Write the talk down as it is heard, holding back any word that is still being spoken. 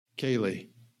Kayley,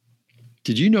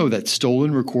 did you know that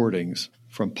stolen recordings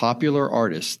from popular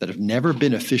artists that have never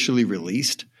been officially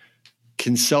released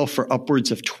can sell for upwards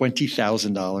of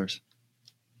 $20,000?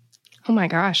 Oh my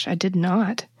gosh, I did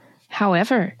not.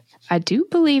 However, I do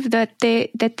believe that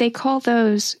they call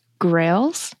those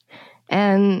grails,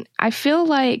 and I feel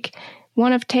like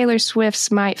one of Taylor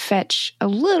Swift's might fetch a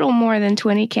little more than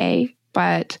 $20K,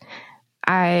 but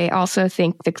I also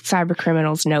think the cyber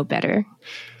criminals know better.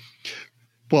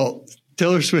 Well,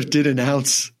 Taylor Swift did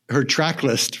announce her track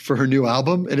list for her new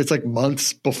album, and it's like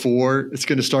months before it's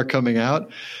going to start coming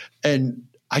out. And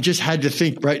I just had to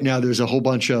think right now there's a whole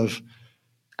bunch of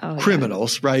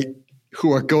criminals, right,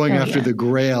 who are going after the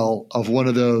grail of one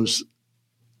of those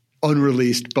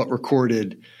unreleased but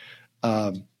recorded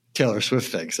Taylor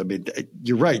Swift things. I mean,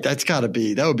 you're right. That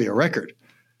would be a record.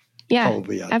 Yeah,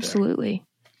 probably out absolutely.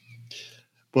 There.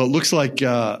 Well, it looks like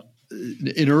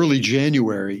in early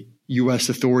January, U.S.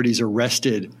 authorities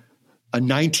arrested a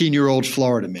 19-year-old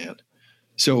Florida man.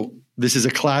 So this is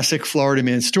a classic Florida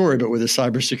man story, but with a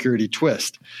cybersecurity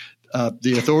twist.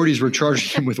 The authorities were charging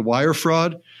him with wire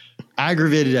fraud,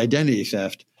 aggravated identity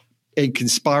theft, and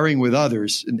conspiring with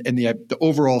others. And the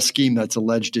overall scheme that's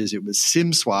alleged is it was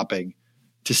SIM swapping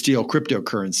to steal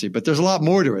cryptocurrency. But there's a lot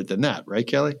more to it than that, right,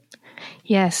 Kelly?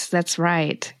 Yes, that's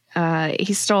right.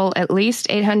 He stole at least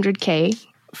 $800K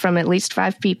from at least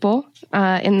 5 people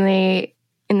in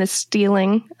the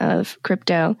stealing of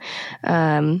crypto.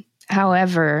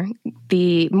 However,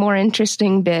 the more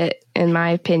interesting bit, in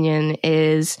my opinion,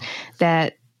 is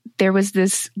that there was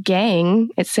this gang,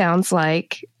 it sounds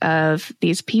like, of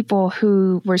these people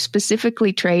who were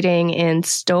specifically trading in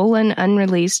stolen,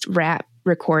 unreleased rap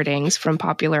recordings from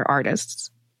popular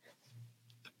artists.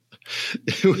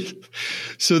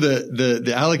 So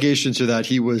the allegations are that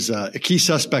he was a key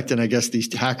suspect in, I guess,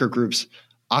 these hacker groups,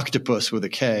 Octopus with a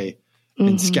K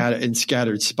and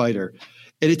Scattered Spider.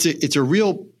 And it's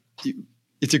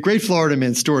a great Florida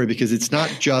man story because it's not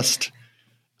just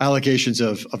allegations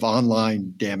of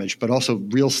online damage, but also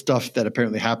real stuff that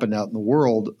apparently happened out in the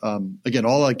world. Again,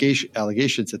 all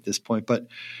allegations at this point, but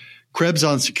Krebs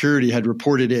on Security had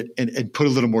reported it and put a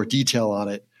little more detail on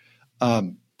it.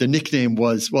 The nickname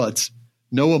was, it's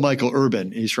Noah Michael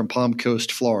Urban. He's from Palm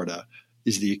Coast, Florida,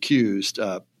 is the accused.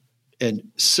 And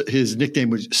his nickname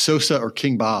was Sosa or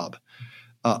King Bob,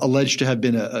 alleged to have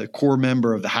been a core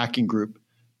member of the hacking group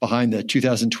behind the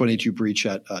 2022 breach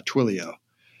at Twilio.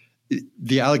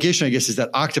 The allegation, I guess, is that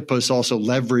Octopus also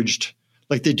leveraged,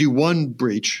 like they do one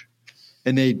breach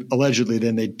and they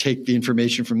take the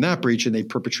information from that breach and they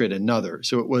perpetrate another.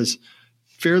 So it was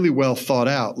fairly well thought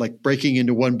out, like breaking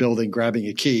into one building, grabbing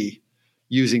a key,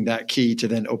 using that key to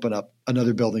then open up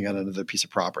another building on another piece of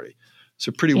property.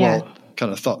 So pretty well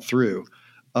kind of thought through.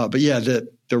 But yeah,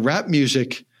 the rap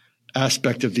music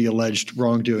aspect of the alleged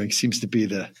wrongdoing seems to be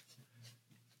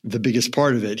the biggest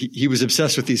part of it. He was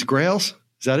obsessed with these grails.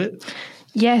 Is that it?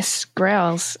 Yes,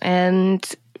 grails. And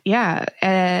yeah,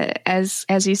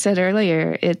 as you said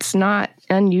earlier, it's not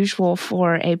unusual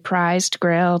for a prized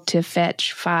grail to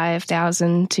fetch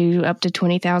 $5,000 to up to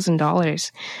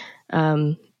 $20,000.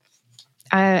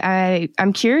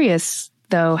 I'm curious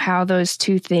though how those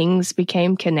two things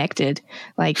became connected.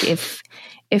 Like if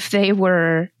they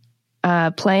were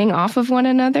playing off of one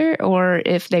another, or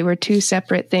if they were two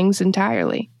separate things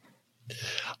entirely.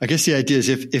 I guess the idea is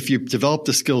if you develop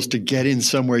the skills to get in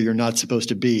somewhere you're not supposed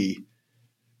to be,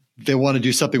 they want to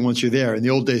do something once you're there. In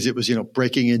the old days, it was,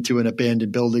 breaking into an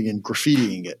abandoned building and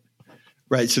graffitiing it,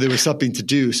 right? So there was something to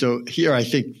do. So here, I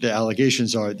think the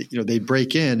allegations are that, they'd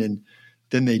break in and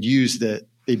then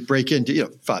they'd break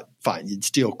into, fine, you'd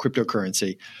steal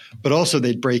cryptocurrency, but also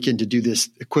they'd break in to do this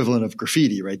equivalent of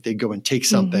graffiti, right? They'd go and take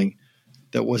something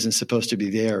that wasn't supposed to be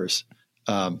theirs.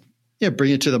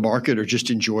 Bring it to the market or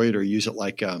just enjoy it or use it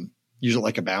like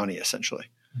a bounty, essentially.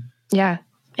 Yeah.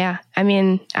 Yeah. I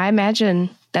mean, I imagine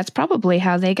that's probably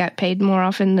how they got paid more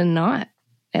often than not.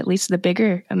 At least the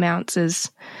bigger amounts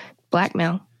is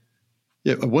blackmail.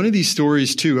 Yeah. One of these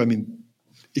stories too, I mean,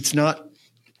 it's not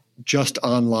just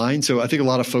online. So I think a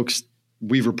lot of folks,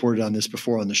 we've reported on this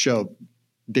before on the show,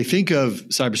 they think of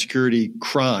cybersecurity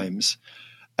crimes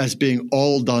as being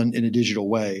all done in a digital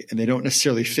way. And they don't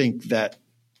necessarily think that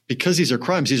because these are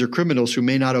crimes, these are criminals who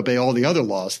may not obey all the other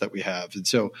laws that we have. And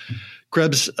so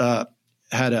Krebs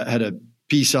had a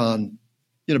piece on,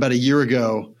 about a year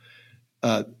ago,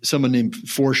 someone named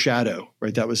Foreshadow,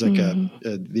 right? That was like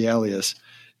the alias.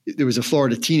 There was a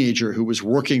Florida teenager who was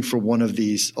working for one of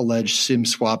these alleged SIM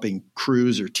swapping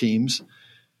crews or teams.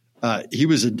 He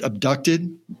was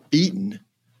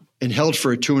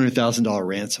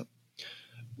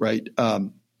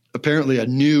apparently a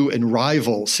new and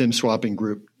rival SIM swapping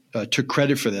group took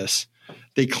credit for this.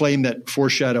 They claimed that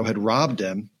Foreshadow had robbed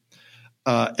them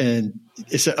and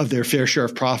of their fair share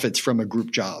of profits from a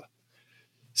group job.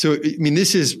 So, I mean,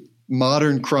 this is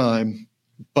modern crime,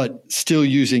 but still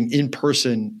using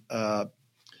in-person,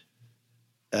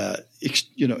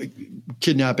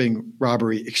 kidnapping,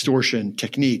 robbery, extortion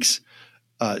techniques.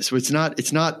 So it's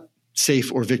not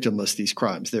safe or victimless, these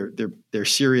crimes. They're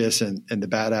serious, and the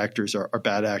bad actors are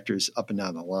bad actors up and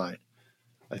down the line,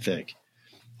 I think.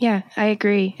 Yeah, I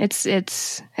agree. It's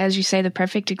as you say, the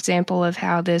perfect example of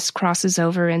how this crosses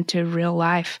over into real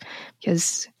life,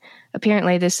 because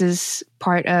apparently this is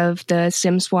part of the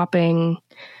SIM swapping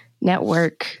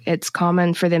network. It's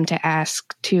common for them to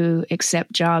ask to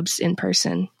accept jobs in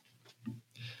person.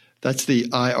 That's the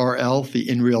IRL, the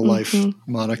in real life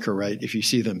moniker, right? If you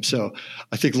see them. So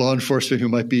I think law enforcement who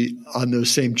might be on those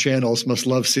same channels must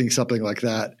love seeing something like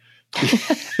that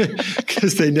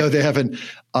because they know they have an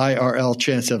IRL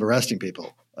chance of arresting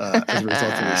people as a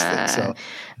result of these things. So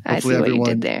hopefully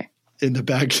everyone in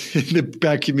the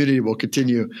bad community will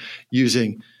continue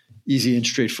using easy and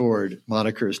straightforward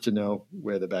monikers to know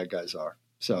where the bad guys are.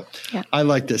 So yeah. I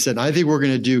like this. And I think we're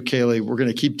going to do, Kayley, we're going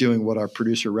to keep doing what our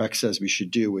producer Rex says we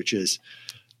should do, which is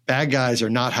bad guys are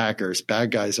not hackers.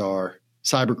 Bad guys are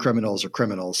cyber criminals or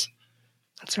criminals.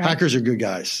 That's right. Hackers are good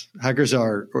guys. Hackers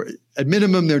are, at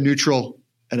minimum, they're neutral.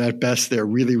 And at best, they're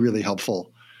really, really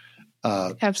helpful.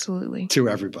 Absolutely. To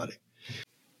everybody.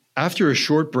 After a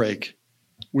short break,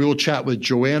 we will chat with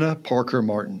Joanna Parker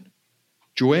Martin.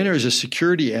 Joanna is a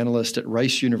security analyst at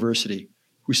Rice University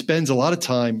who spends a lot of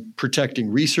time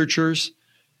protecting researchers,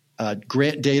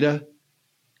 grant data,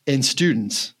 and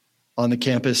students on the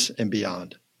campus and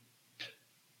beyond.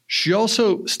 She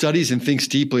also studies and thinks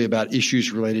deeply about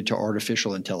issues related to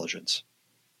artificial intelligence.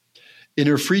 In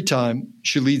her free time,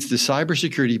 she leads the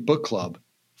Cybersecurity Book Club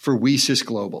for WiCys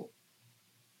Global.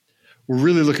 We're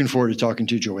really looking forward to talking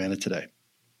to Joanna today.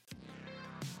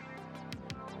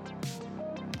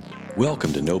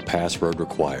 Welcome to No Password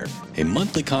Required, a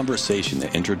monthly conversation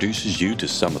that introduces you to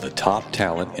some of the top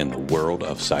talent in the world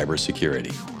of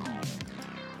cybersecurity.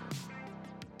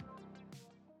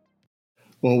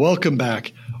 Well, welcome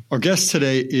back. Our guest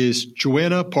today is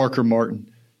Joanna Parker Martin.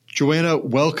 Joanna,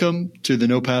 welcome to the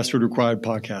No Password Required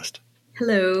podcast.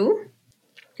 Hello.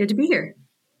 Good to be here.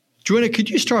 Joanna, could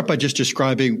you start by just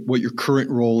describing what your current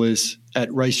role is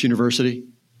at Rice University?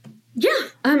 Yeah,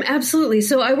 absolutely.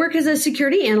 So I work as a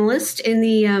security analyst in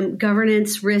the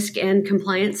governance, risk, and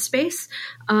compliance space.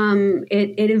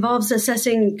 It involves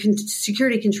assessing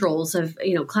security controls of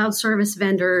cloud service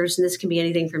vendors, and this can be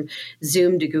anything from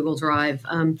Zoom to Google Drive.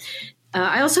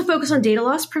 I also focus on data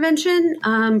loss prevention,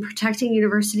 protecting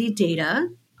university data.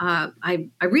 I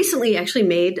recently actually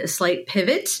made a slight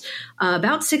pivot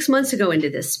about 6 months ago into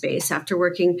this space after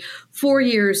working 4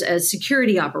 years as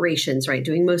security operations, right,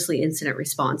 doing mostly incident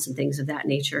response and things of that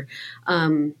nature.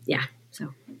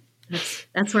 So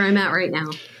that's where I'm at right now.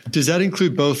 Does that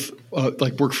include both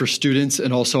like work for students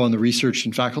and also on the research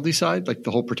and faculty side, like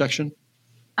the whole protection?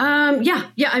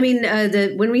 Yeah. I mean,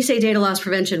 when we say data loss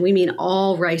prevention, we mean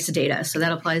all Rice data. So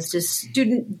that applies to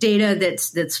student data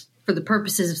that's for the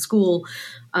purposes of school.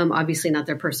 Obviously not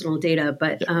their personal data,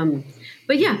 but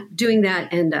yeah, doing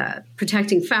that and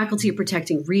protecting faculty,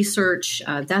 protecting research.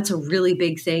 That's a really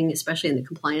big thing, especially in the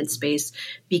compliance space,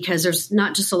 because there's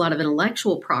not just a lot of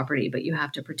intellectual property, but you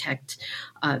have to protect,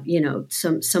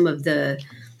 some of the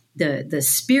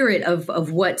spirit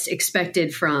of what's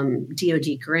expected from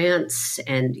DoD grants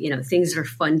and, things that are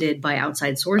funded by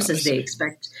outside sources. They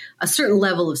expect a certain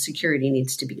level of security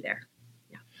needs to be there.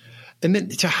 And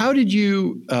then, so how did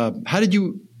you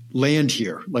land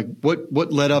here? Like,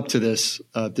 what led up to this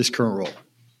current role?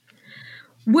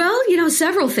 Well,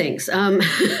 several things.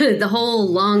 The whole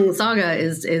long saga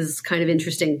is kind of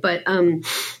interesting, but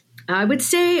I would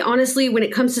say, honestly, when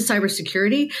it comes to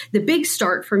cybersecurity, the big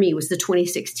start for me was the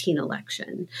 2016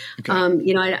 election. Okay.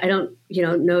 I don't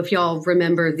know if y'all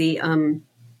remember the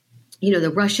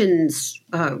Russians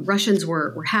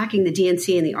were hacking the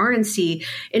DNC and the RNC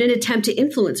in an attempt to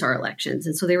influence our elections.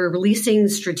 And so they were releasing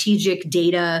strategic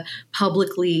data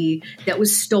publicly that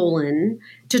was stolen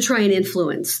to try and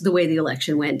influence the way the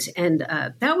election went. And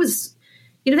that was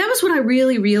when I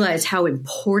really realized how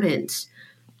important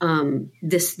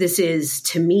this is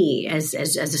to me as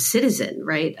a citizen,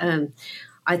 right?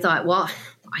 I thought, well,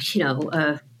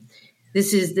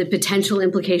 this is the potential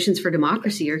implications for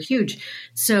democracy are huge.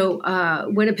 So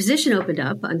when a position opened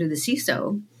up under the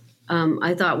CISO,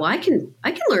 I thought, well, I can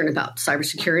learn about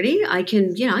cybersecurity. I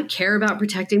care about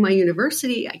protecting my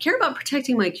university. I care about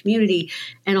protecting my community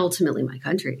and ultimately my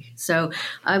country. So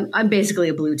I'm basically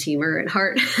a blue teamer at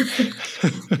heart.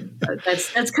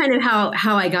 That's kind of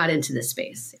how I got into this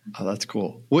space. Oh, that's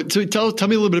cool. So tell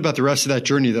me a little bit about the rest of that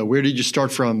journey, though. Where did you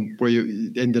start from? Where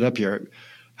you ended up here?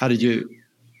 How did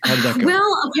that go?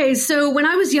 Well, okay. So when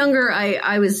I was younger,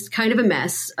 I was kind of a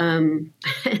mess.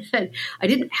 I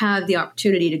didn't have the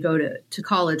opportunity to go to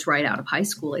college right out of high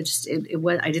school. I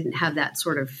didn't have that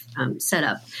sort of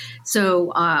setup.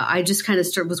 So I just kind of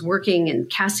was working and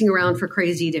casting around for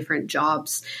crazy different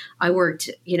jobs. I worked,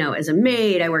 as a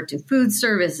maid. I worked in food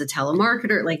service, a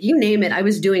telemarketer, like you name it. I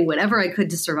was doing whatever I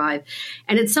could to survive.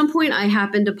 And at some point, I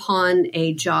happened upon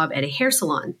a job at a hair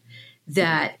salon.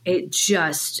 That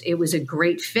it was a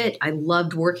great fit. I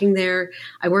loved working there.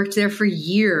 I worked there for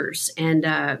years, and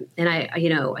I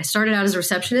started out as a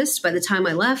receptionist. By the time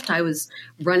I left, I was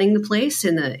running the place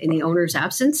in the owner's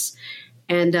absence,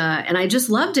 and I just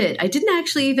loved it. I didn't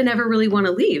actually even ever really want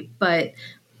to leave, but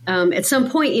at some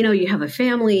point, you have a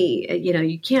family.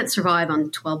 You can't survive on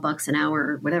 $12 an hour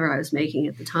or whatever I was making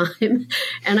at the time.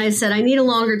 And I said, I need a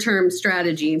longer term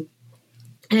strategy.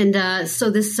 And so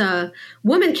this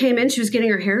woman came in, she was getting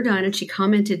her hair done, and she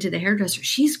commented to the hairdresser,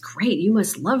 "She's great. You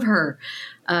must love her."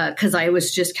 Because I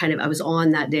was just I was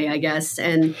on that day, I guess.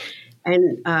 And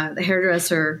the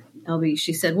hairdresser, LB,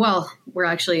 she said, "Well,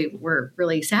 we're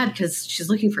really sad because she's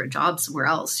looking for a job somewhere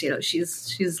else.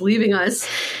 She's leaving us."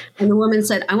 And the woman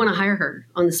said, "I want to hire her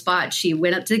on the spot." She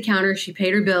went up to the counter, she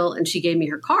paid her bill, and she gave me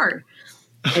her card.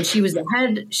 And she was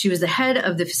the head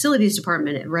of the facilities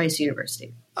department at Rice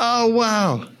University. Oh,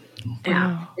 wow.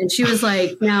 Yeah. And she was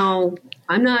like, "Now,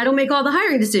 I don't make all the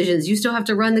hiring decisions. You still have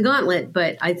to run the gauntlet,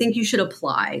 but I think you should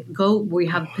apply. Go. We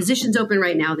have positions open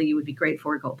right now that you would be great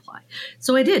for. Go apply."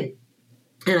 So I did.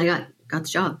 And I got the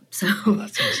job. So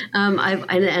that's awesome.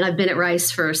 I've been at Rice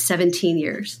for 17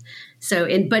 years. So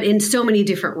but in so many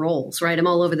different roles, right? I'm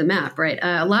all over the map, right?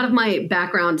 A lot of my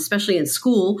background, especially in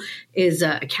school, is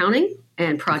accounting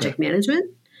and project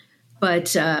management.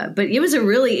 But it was a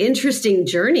really interesting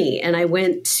journey. And I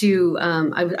went to,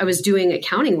 I was doing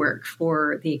accounting work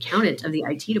for the accountant of the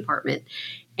IT department.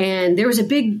 And there was a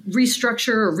big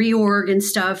restructure or reorg and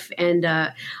stuff. And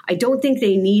I don't think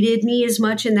they needed me as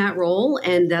much in that role.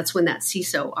 And that's when that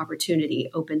CISO opportunity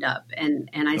opened up. And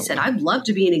I said, "I'd love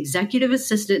to be an executive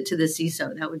assistant to the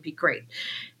CISO. That would be great."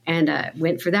 And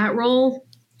went for that role.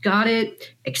 Got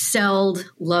it, excelled,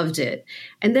 loved it.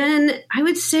 And then I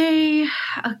would say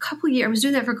a couple of years, I was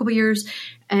doing that for a couple of years.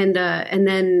 And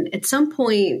then at some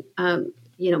point,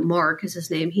 Mark is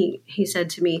his name. He said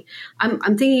to me, I'm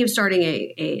thinking of starting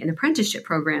an apprenticeship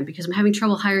program because I'm having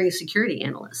trouble hiring security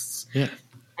analysts. Yeah.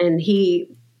 And he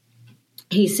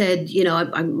said,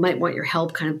 I might want your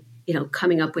help kind of,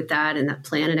 coming up with that and that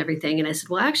plan and everything. And I said,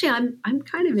 "Well, actually, I'm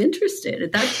kind of interested."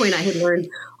 At that point, I had learned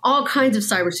all kinds of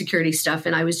cybersecurity stuff.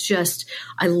 And I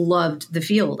loved the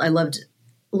field. I loved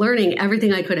learning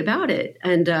everything I could about it.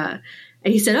 And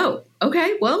he said, "Oh,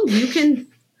 okay, well, you can,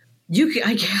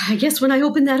 I guess when I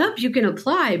open that up, you can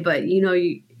apply, but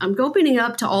I'm opening it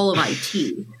up to all of IT.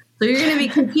 So you're going to be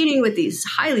competing with these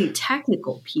highly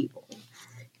technical people."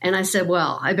 And I said,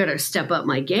 "Well, I better step up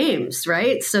my games,"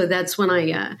 right? So that's when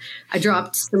I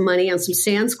dropped some money on some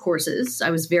SANS courses.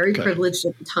 I was very privileged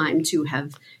at the time to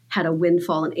have had a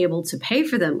windfall and able to pay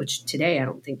for them, which today I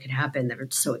don't think could happen. They're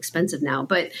so expensive now.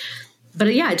 But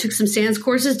yeah, I took some SANS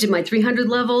courses, did my 300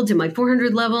 level, did my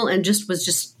 400 level, and was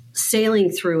just sailing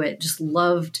through it. Just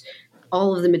loved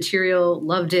all of the material,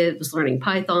 loved it, was learning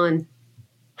Python.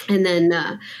 And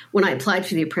then when I applied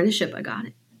for the apprenticeship, I got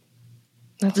it.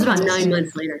 It was about 9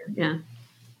 months later. Yeah.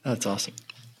 That's awesome.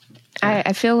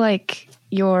 I feel like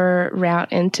your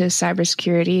route into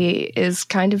cybersecurity is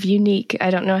kind of unique. I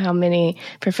don't know how many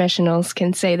professionals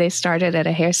can say they started at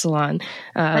a hair salon.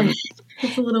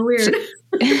 It's a little weird.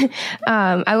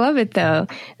 I love it though.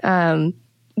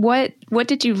 What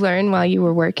did you learn while you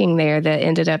were working there that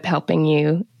ended up helping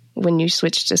you when you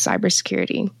switched to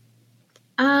cybersecurity?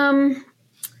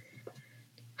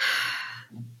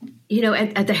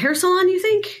 At the hair salon, you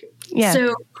think? Yeah.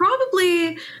 So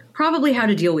probably how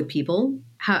to deal with people,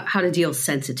 how to deal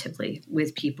sensitively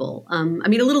with people. A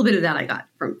little bit of that I got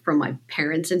from my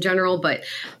parents in general, but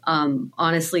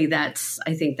honestly, I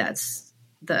think that's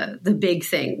the big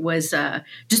thing was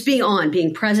just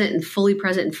being present and fully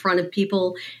present in front of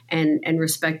people and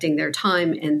respecting their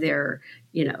time and their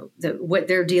what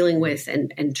they're dealing with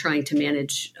and trying to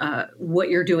manage what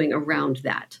you're doing around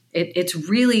that. It's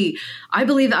really, I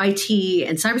believe IT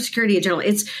and cybersecurity in general,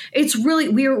 it's really,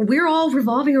 we're all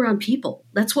revolving around people.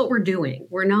 That's what we're doing.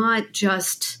 We're not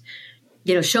just,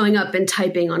 showing up and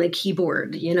typing on a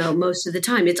keyboard, most of the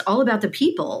time. It's all about the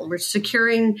people. We're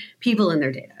securing people and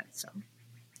their data. So,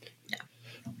 yeah.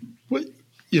 What,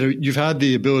 you've had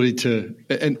the ability to,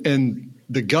 and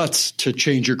the guts to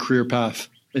change your career path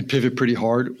and pivot pretty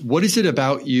hard. What is it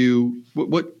about you?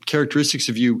 What characteristics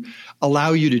of you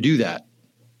allow you to do that,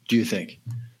 do you think?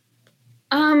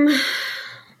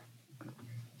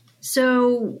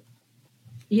 So,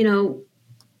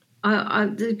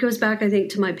 it goes back, I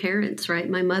think, to my parents, right?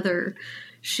 My mother,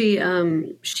 she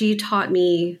taught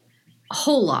me a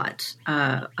whole lot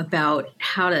about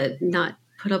how to not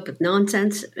put up with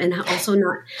nonsense and also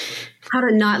how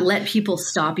to not let people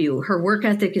stop you. Her work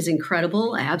ethic is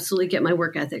incredible. I absolutely get my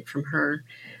work ethic from her.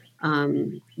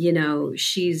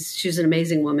 She's an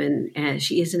amazing woman, and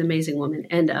she is an amazing woman.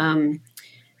 And,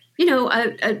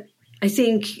 I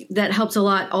think that helps a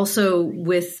lot also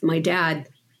with my dad.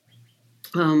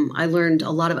 I learned a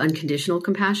lot of unconditional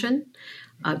compassion,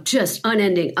 just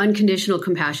unending, unconditional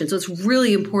compassion. So it's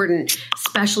really important,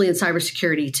 especially in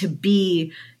cybersecurity, to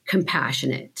be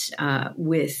compassionate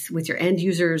with your end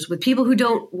users, with people who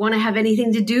don't want to have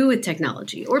anything to do with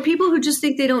technology, or people who just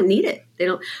think they don't need it.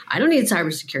 I don't need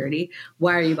cybersecurity.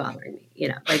 Why are you bothering me?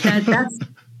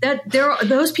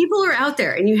 Those people are out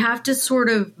there, and you have to sort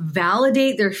of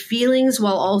validate their feelings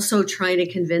while also trying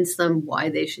to convince them why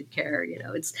they should care.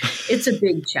 It's a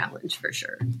big challenge for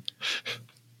sure.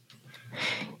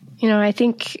 I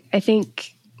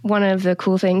think one of the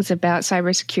cool things about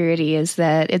cybersecurity is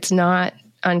that it's not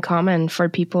uncommon for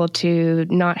people to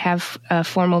not have a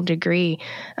formal degree.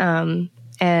 And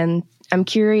I'm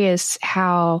curious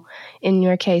how, in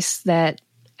your case, that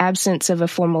absence of a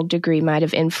formal degree might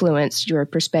have influenced your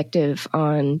perspective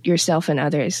on yourself and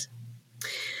others.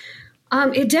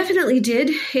 It definitely did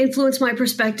influence my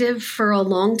perspective. For a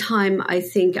long time, I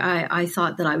think I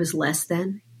thought that I was less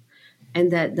than,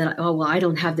 and that I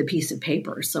don't have the piece of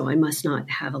paper, so I must not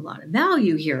have a lot of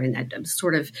value here. And that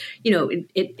sort of,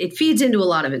 it feeds into a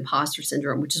lot of imposter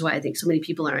syndrome, which is why I think so many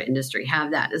people in our industry have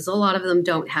that, is a lot of them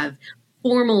don't have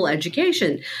formal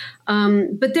education.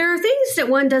 But there are things that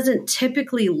one doesn't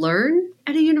typically learn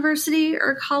at a university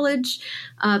or college,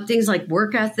 things like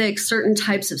work ethics, certain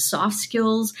types of soft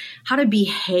skills, how to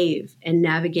behave and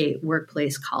navigate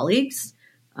workplace colleagues,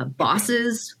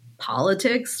 bosses,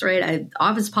 politics, right?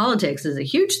 Office politics is a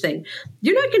huge thing.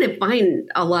 You're not going to find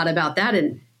a lot about that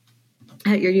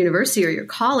at your university or your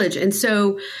college. And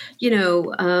so,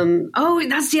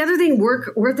 that's the other thing,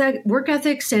 work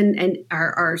ethics and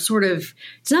are sort of,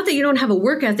 it's not that you don't have a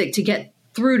work ethic to get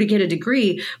through to get a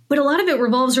degree, but a lot of it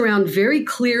revolves around very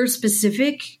clear,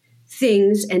 specific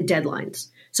things and deadlines.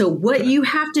 So what you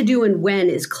have to do and when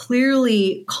is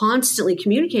clearly constantly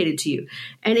communicated to you.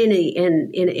 And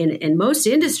in most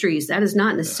industries, that is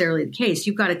not necessarily the case.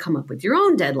 You've got to come up with your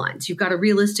own deadlines. You've got to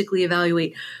realistically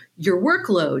evaluate your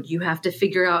workload. You have to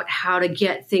figure out how to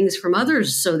get things from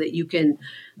others so that you can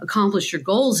accomplish your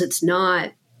goals. It's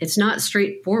not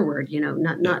straightforward,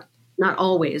 not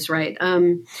always, right?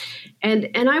 And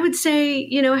I would say,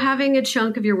 having a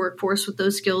chunk of your workforce with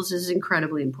those skills is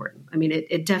incredibly important. I mean,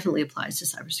 it definitely applies to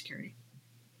cybersecurity.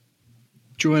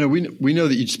 Joanna, we know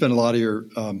that you spend a lot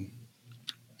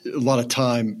of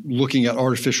time looking at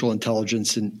artificial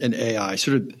intelligence and AI,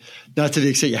 sort of not to the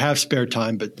extent you have spare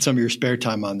time, but some of your spare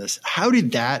time on this. How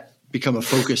did that become a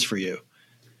focus for you?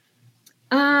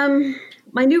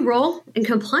 My new role in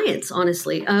compliance,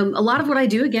 honestly. A lot of what I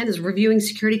do, again, is reviewing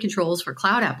security controls for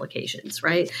cloud applications,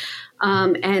 right?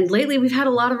 And lately, we've had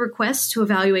a lot of requests to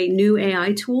evaluate new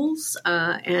AI tools,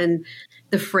 and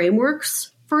the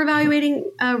frameworks for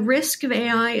evaluating risk of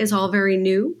AI is all very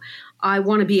new. I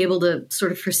want to be able to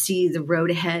sort of foresee the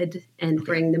road ahead and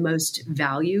bring the most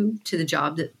value to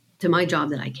my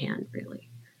job that I can, really.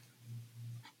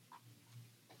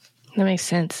 That makes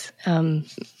sense.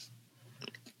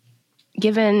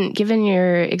 Given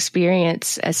your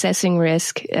experience assessing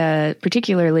risk,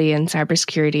 particularly in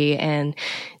cybersecurity, and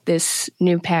this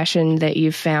new passion that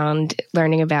you've found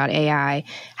learning about AI,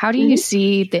 how do you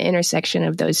see the intersection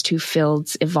of those two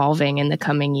fields evolving in the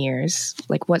coming years?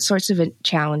 Like, what sorts of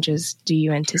challenges do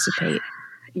you anticipate?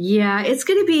 Yeah, it's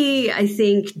going to be, I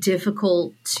think,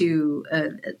 difficult to,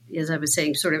 as I was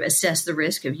saying, sort of assess the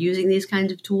risk of using these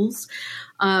kinds of tools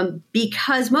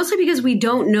mostly because we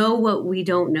don't know what we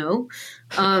don't know.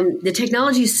 The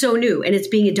technology is so new and it's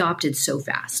being adopted so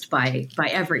fast by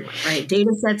everyone, right?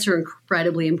 Data sets are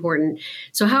incredibly important.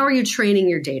 So how are you training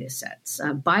your data sets?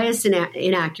 Bias and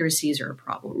inaccuracies are a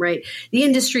problem, right? The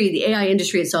AI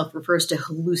industry itself refers to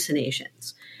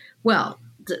hallucinations. Well,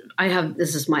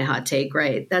 this is my hot take,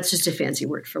 right? That's just a fancy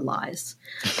word for lies.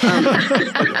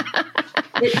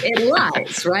 It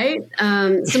lies, right?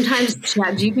 Sometimes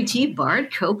ChatGPT,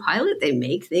 Bard, Copilot, they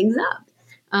make things up.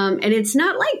 And it's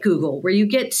not like Google, where you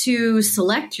get to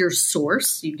select your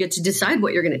source, you get to decide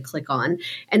what you're going to click on,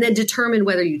 and then determine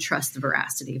whether you trust the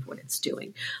veracity of what it's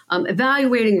doing.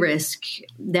 Evaluating risk,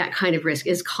 that kind of risk,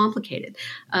 is complicated.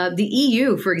 The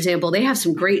EU, for example, they have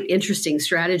some great, interesting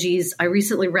strategies. I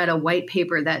recently read a white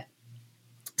paper that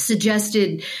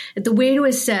suggested that the way to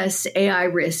assess AI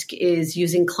risk is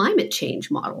using climate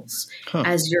change models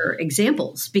as your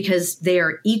examples, because they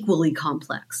are equally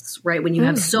complex, right? When you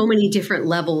have so many different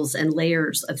levels and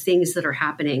layers of things that are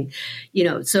happening,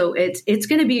 so it's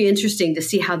going to be interesting to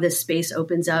see how this space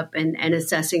opens up and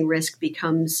assessing risk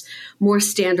becomes more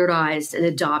standardized and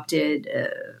adopted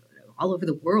all over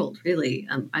the world, really.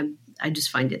 I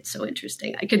just find it so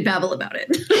interesting. I could babble about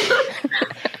it.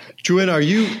 Joanna,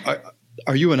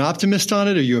 are you an optimist on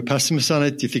it? Are you a pessimist on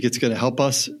it? Do you think it's going to help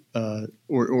us?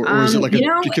 Or is it like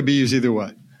it could be used either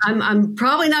way? I'm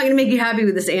probably not going to make you happy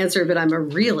with this answer, but I'm a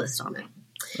realist on it.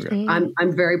 Okay.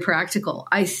 I'm very practical.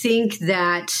 I think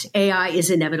that AI is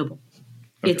inevitable.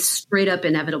 Okay. It's straight up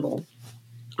inevitable.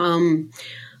 I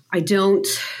don't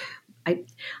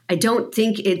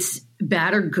think it's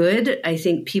bad or good. I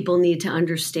think people need to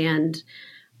understand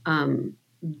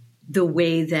the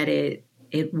way that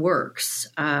it works.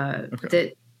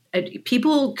 That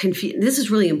people confuse. This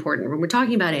is really important when we're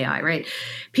talking about AI, right?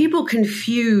 People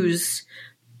confuse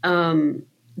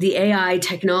the AI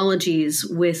technologies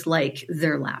with like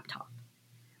their laptop,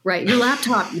 right? Your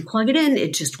laptop, you plug it in,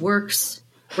 it just works,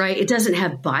 right? It doesn't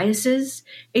have biases.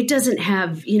 It doesn't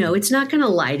have, it's not going to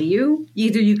lie to you.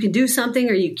 Either you can do something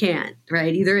or you can't,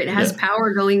 right? Either it has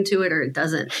power going to it or it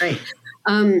doesn't, right?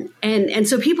 And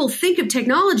so people think of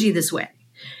technology this way.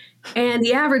 And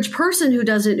the average person who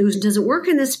doesn't work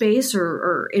in this space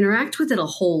or interact with it a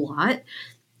whole lot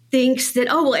thinks that,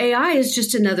 AI is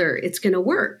just it's going to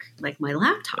work like my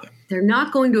laptop. They're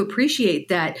not going to appreciate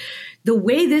that the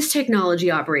way this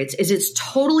technology operates is it's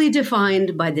totally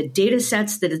defined by the data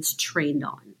sets that it's trained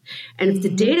on. And if the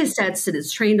data sets that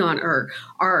it's trained on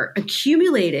are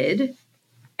accumulated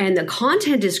and the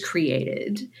content is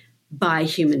created by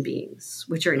human beings,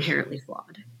 which are inherently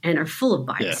flawed and are full of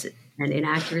biases and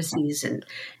inaccuracies and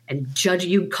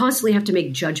you constantly have to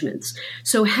make judgments.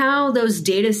 So how those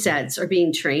data sets are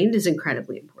being trained is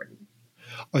incredibly important.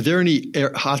 Are there any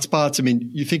hotspots? I mean,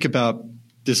 you think about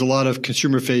there's a lot of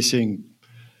consumer-facing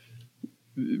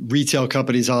retail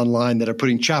companies online that are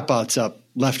putting chatbots up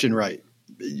left and right?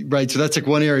 So that's like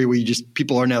one area where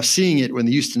people are now seeing it when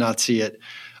they used to not see it,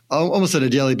 almost on a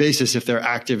daily basis if they're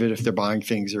active and if they're buying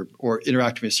things or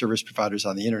interacting with service providers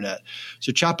on the internet.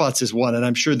 So chatbots is one, and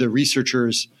I'm sure the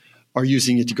researchers are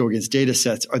using it to go against data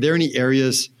sets. Are there any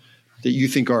areas that you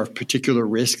think are of particular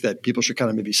risk that people should kind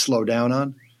of maybe slow down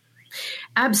on?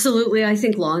 Absolutely. I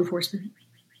think law enforcement.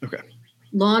 Okay.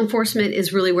 Law enforcement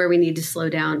is really where we need to slow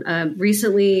down.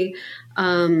 Recently,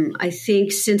 I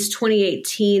think since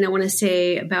 2018, I want to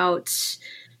say about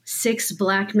 6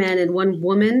 Black men and 1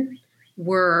 woman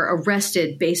were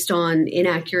arrested based on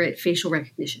inaccurate facial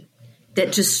recognition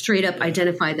that just straight up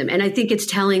identified them. And I think it's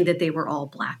telling that they were all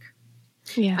Black.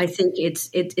 Yeah. I think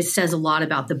it says a lot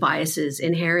about the biases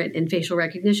inherent in facial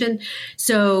recognition.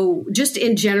 So just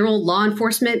in general, law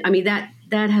enforcement, I mean, that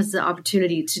has the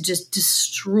opportunity to just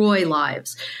destroy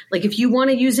lives. Like if you want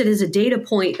to use it as a data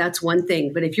point, that's one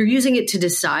thing. But if you're using it to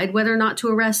decide whether or not to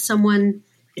arrest someone,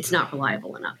 it's not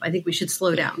reliable enough. I think we should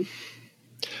slow down.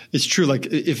 It's true. Like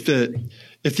if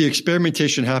the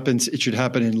experimentation happens, it should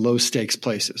happen in low stakes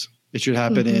places. It should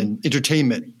happen in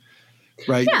entertainment.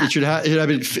 Right. Yeah. It should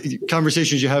happen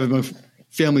conversations you have among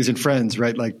families and friends,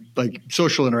 right? Like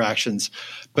social interactions,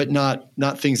 but not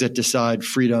things that decide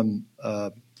freedom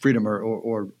or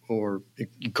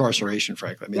incarceration,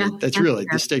 frankly. I mean, that's really,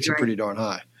 the stakes are pretty darn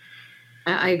high.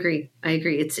 I agree.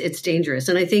 It's dangerous.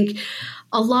 And I think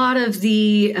a lot of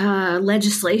the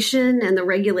legislation and the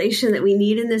regulation that we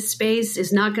need in this space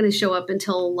is not going to show up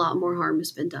until a lot more harm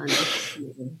has been done.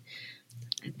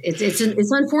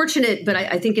 It's unfortunate, but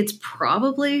I think it's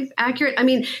probably accurate. I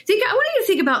mean, I want you to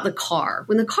think about the car.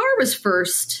 When the car was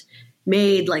first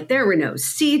made. Like there were no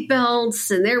seat belts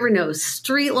and there were no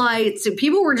street lights. And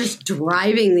people were just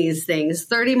driving these things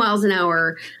 30 miles an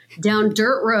hour down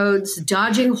dirt roads,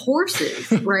 dodging horses,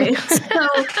 right? So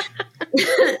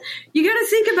you got to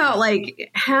think about like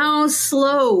how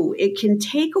slow it can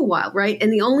take a while, right?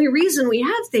 And the only reason we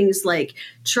have things like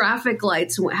traffic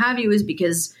lights and what have you is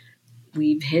because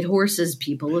we've hit horses,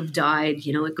 people have died,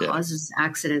 it causes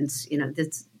accidents,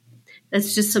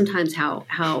 that's just sometimes how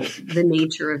the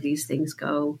nature of these things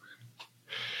go.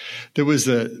 There was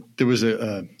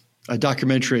a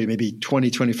documentary maybe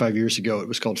 20, 25 years ago. It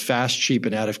was called Fast, Cheap,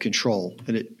 and Out of Control.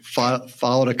 And it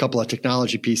followed a couple of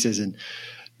technology pieces. And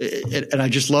I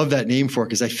just love that name for it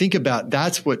because I think about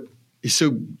that's what is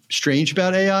so strange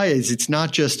about AI is it's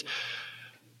not just,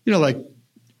 like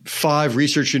 5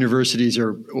 research universities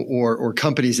or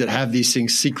companies that have these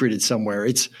things secreted somewhere.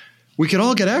 We can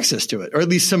all get access to it, or at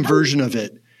least some version of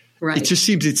it. Right. It just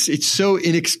seems it's so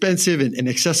inexpensive and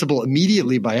accessible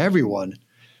immediately by everyone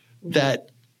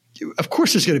that – of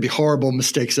course, there's going to be horrible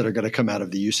mistakes that are going to come out of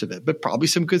the use of it, but probably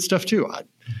some good stuff too.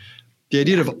 The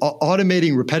idea of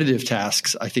automating repetitive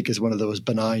tasks, I think, is one of those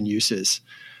benign uses.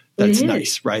 That's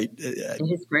nice, right? It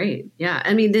is great. Yeah.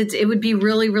 I mean, it would be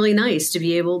really, really nice to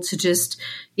be able to just,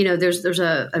 there's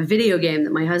a video game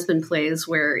that my husband plays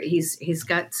where he's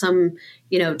got some,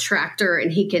 tractor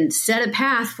and he can set a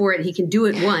path for it. He can do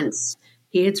it once.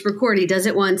 He hits record, he does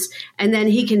it once, and then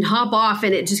he can hop off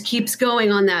and it just keeps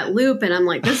going on that loop. And I'm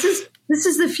like, this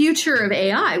is the future of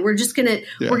AI. We're just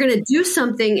we're gonna do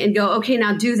something and go, okay,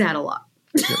 now do that a lot.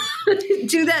 Yeah.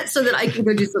 Do that so that I can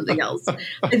go do something else.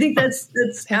 I think that's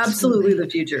absolutely the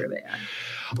future of AI.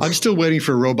 I'm still waiting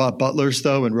for robot butlers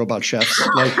though and robot chefs.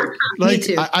 Me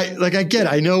too.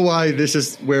 I know why this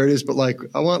is where it is, but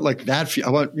I want that. I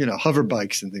want hover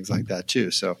bikes and things like that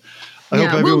too. So I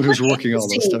hope everyone who's working all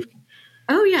those stuff.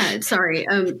 Oh yeah, sorry.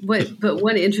 But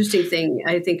one interesting thing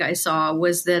I think I saw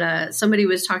was that somebody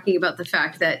was talking about the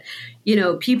fact that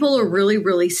people are really,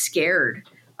 really scared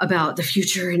about the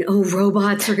future and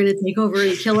robots are going to take over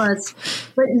and kill us,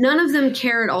 but none of them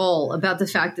care at all about the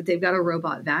fact that they've got a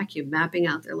robot vacuum mapping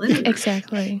out their living room.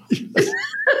 Exactly.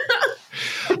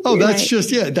 That's just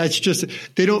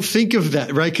they don't think of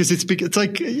that, right? Because it's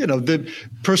like the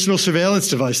personal surveillance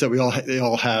device that they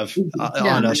all have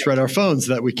on us, right? Our phones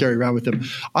that we carry around with them.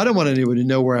 I don't want anyone to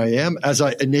know where I am as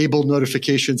I enable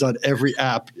notifications on every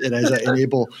app and as I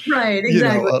enable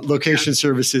location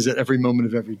services at every moment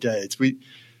of every day. It's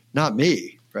not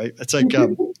me, right? It's like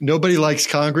nobody likes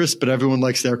Congress, but everyone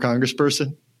likes their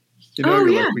congressperson.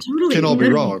 Totally. We can all be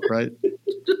wrong, right?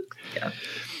 Yeah.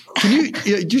 Can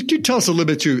you tell us a little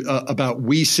bit too about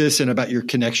WiCys and about your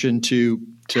connection to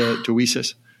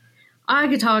WiCys? I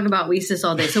could talk about WiCys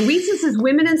all day. So WiCys is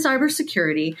Women in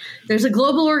Cybersecurity. There's a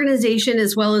global organization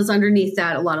as well as underneath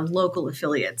that a lot of local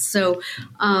affiliates. So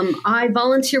I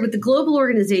volunteer with the global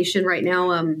organization right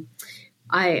now.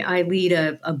 I lead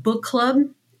a book club.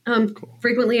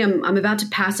 Frequently, I'm about to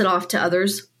pass it off to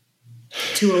others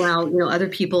to allow other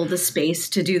people the space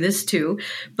to do this too.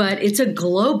 But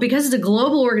because it's a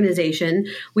global organization,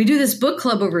 we do this book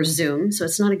club over Zoom. So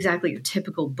it's not exactly your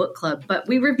typical book club, but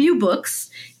we review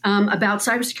books about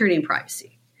cybersecurity and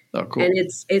privacy. Oh, cool! And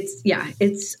it's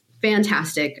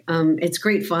fantastic. It's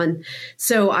great fun.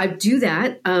 So I do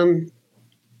that.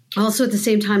 Also, at the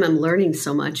same time, I'm learning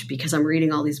so much because I'm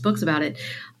reading all these books about it.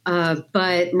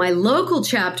 But my local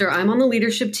chapter, I'm on the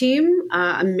leadership team.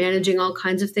 I'm managing all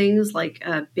kinds of things like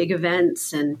big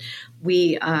events. And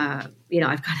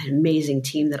I've got an amazing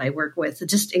team that I work with,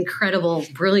 just incredible,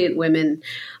 brilliant women.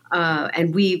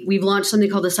 And we've launched something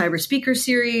called the Cyber Speaker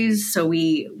Series. So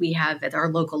we have at our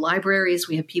local libraries,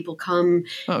 we have people come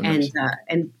and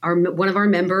one of our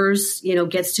members,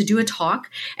 gets to do a talk,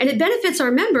 and it benefits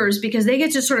our members because they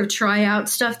get to sort of try out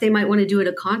stuff they might want to do at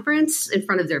a conference in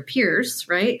front of their peers.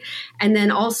 Right. And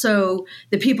then also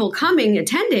the people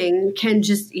attending can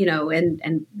just,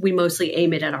 and we mostly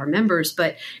aim it at our members,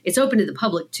 but it's open to the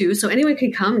public too. So anyone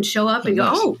can come and show up and go,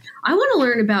 oh, I want to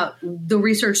learn about the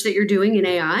research that you're doing in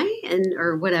AI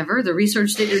or whatever, the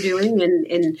research that you're doing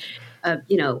in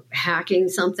hacking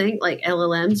something like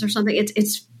LLMs or something.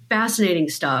 It's fascinating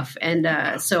stuff.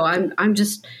 And so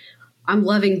I'm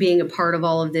loving being a part of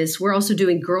all of this. We're also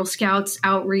doing Girl Scouts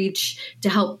outreach to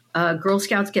help Girl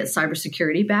Scouts get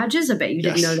cybersecurity badges. I bet you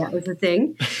didn't know that was a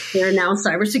thing. There are now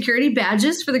cybersecurity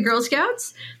badges for the Girl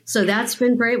Scouts. So that's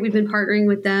been great. We've been partnering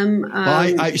with them.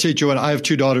 I say, Joanna, I have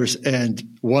 2 daughters, and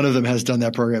one of them has done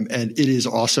that program, and it is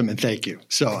awesome. And thank you.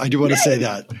 So I do want to say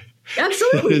that.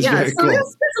 Absolutely. Yeah. So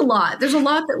a lot. There's a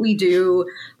lot that we do.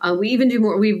 We even do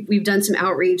more. We've done some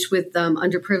outreach with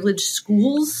underprivileged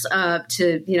schools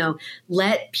to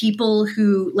let people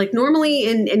who, like, normally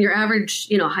in your average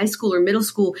high school or middle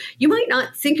school, you might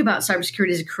not think about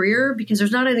cybersecurity as a career because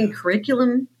there's not any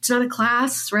curriculum. It's not a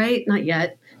class, right? Not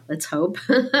yet. Let's hope.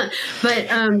 But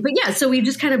yeah, so we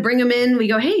just kind of bring them in. We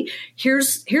go, hey,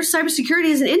 here's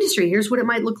cybersecurity as an industry. Here's what it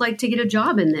might look like to get a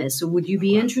job in this. So would you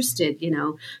be interested?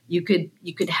 You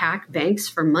could hack banks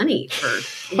for money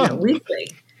for weekly,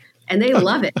 and they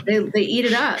love it. They eat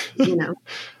it up.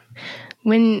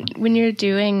 When you're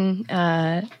doing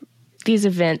these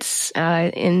events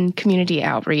in community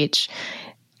outreach,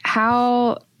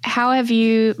 how have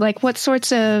you, what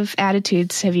sorts of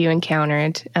attitudes have you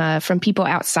encountered from people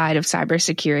outside of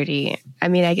cybersecurity? I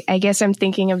mean, I guess I'm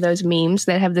thinking of those memes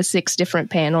that have the 6 different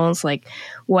panels, like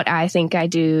what I think I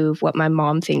do, what my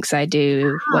mom thinks I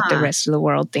do, what the rest of the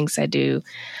world thinks I do.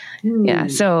 Yeah.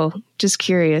 So just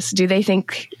curious, do they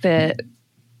think that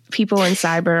people in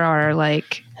cyber are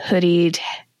like hoodied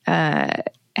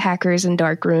hackers in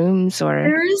dark rooms? Or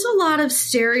there is a lot of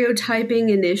stereotyping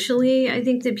initially, I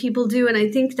think, that people do, and I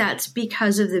think that's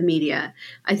because of the media.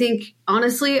 I think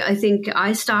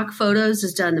iStock photos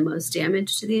has done the most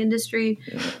damage to the industry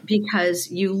because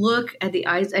you look at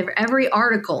every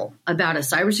article about a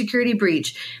cybersecurity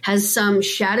breach has some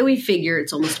shadowy figure.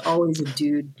 It's almost always a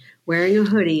dude wearing a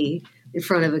hoodie in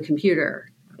front of a computer.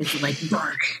 It's like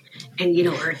dark, and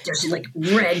or there's like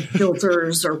red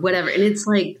filters or whatever, and it's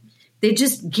like they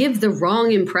just give the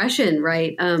wrong impression,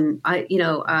 right?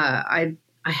 I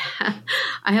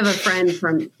have a friend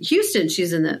from Houston.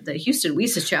 She's in the Houston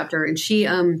WiCys chapter, and she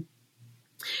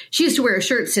used to wear a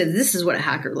shirt that said, "This is what a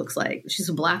hacker looks like." She's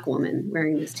a Black woman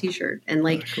wearing this T-shirt, and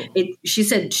she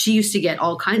said she used to get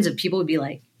all kinds of people would be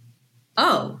like,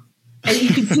 "Oh," and you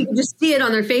could just see it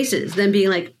on their faces, then being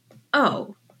like,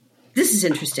 "Oh, this is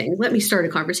interesting. Let me start a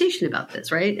conversation about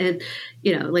this," right? And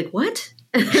like what?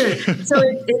 So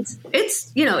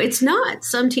it's not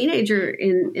some teenager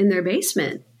in their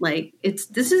basement. Like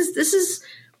this is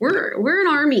we're an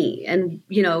army, and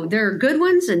there are good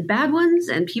ones and bad ones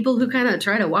and people who kind of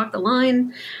try to walk the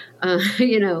line.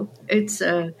 It's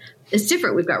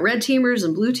different. We've got red teamers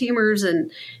and blue teamers,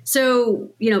 and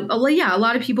so a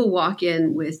lot of people walk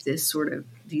in with this sort of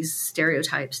these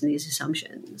stereotypes and these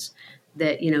assumptions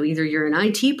that either you're an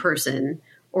IT person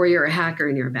or you're a hacker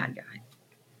and you're a bad guy.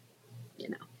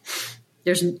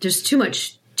 There's too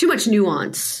much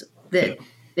nuance that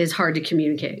is hard to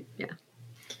communicate. Yeah.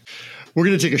 We're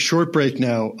going to take a short break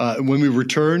now. When we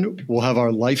return, we'll have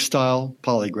our lifestyle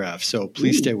polygraph. So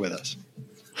please stay with us.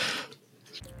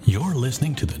 You're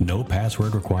listening to the No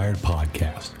Password Required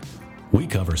podcast. We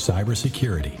cover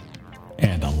cybersecurity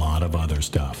and a lot of other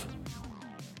stuff.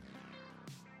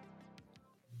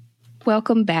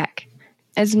 Welcome back.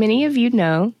 As many of you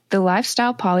know, the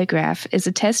Lifestyle Polygraph is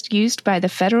a test used by the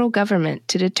federal government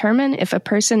to determine if a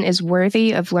person is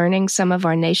worthy of learning some of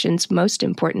our nation's most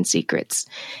important secrets.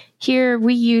 Here,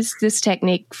 we use this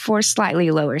technique for slightly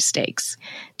lower stakes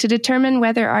to determine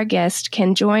whether our guest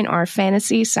can join our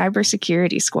fantasy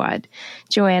cybersecurity squad.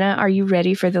 Joanna, are you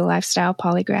ready for the Lifestyle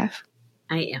Polygraph?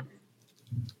 I am.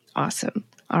 Awesome.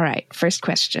 All right, first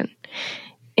question.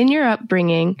 In your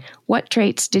upbringing, what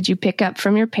traits did you pick up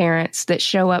from your parents that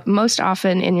show up most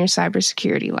often in your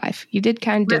cybersecurity life? You did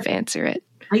kind of answer it.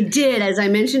 I did, as I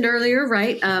mentioned earlier,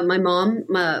 right? My mom,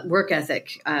 work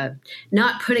ethic,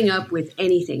 not putting up with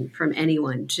anything from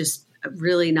anyone, just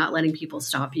really not letting people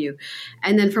stop you.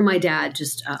 And then for my dad,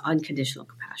 just unconditional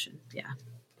compassion. Yeah.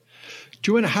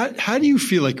 Joanna, how do you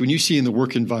feel like when you see in the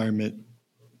work environment,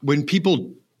 when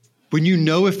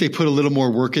if they put a little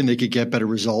more work in, they could get better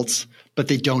results, but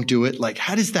they don't do it? Like,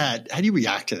 how do you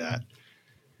react to that?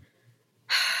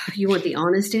 You want the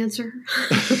honest answer?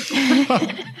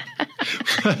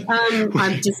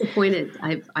 I'm disappointed.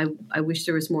 I wish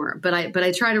there was more, but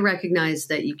I try to recognize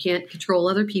that you can't control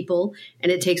other people,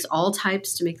 and it takes all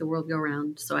types to make the world go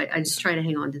round. So I just try to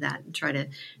hang on to that and try to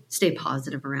stay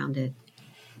positive around it.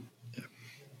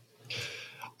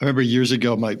 I remember years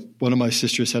ago, one of my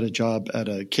sisters had a job at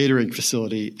a catering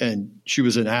facility, and she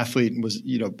was an athlete and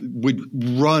would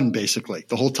run basically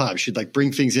the whole time. She'd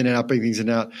bring things in and out, bring things in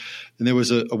and out. And there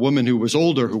was a woman who was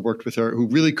older who worked with her who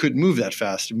really couldn't move that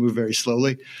fast and moved very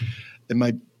slowly. And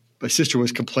my sister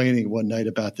was complaining one night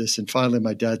about this. And finally,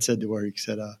 my dad said to her, he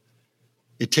said,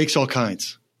 it takes all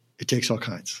kinds. It takes all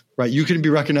kinds, right? You couldn't be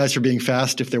recognized for being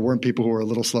fast if there weren't people who were a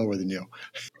little slower than you.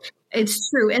 It's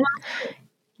true. And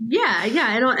Yeah.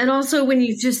 And also when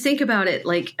you just think about it,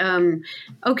 like,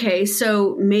 okay,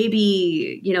 so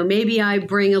maybe I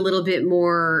bring a little bit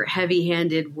more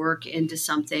heavy-handed work into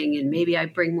something, and maybe I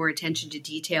bring more attention to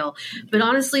detail. But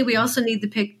honestly, we also need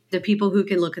the people who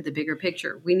can look at the bigger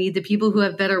picture. We need the people who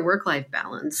have better work-life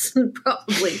balance.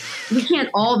 Probably. We can't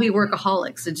all be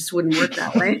workaholics. It just wouldn't work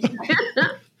that way.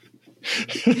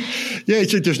 Yeah,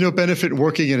 it's like there's no benefit in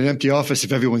working in an empty office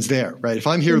if everyone's there, right? If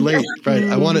I'm here late, right,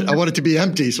 I want it to be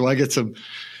empty so I get some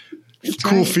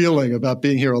cool feeling about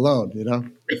being here alone, you know?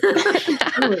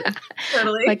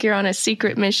 Totally. Like you're on a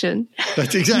secret mission.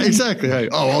 That's exactly right.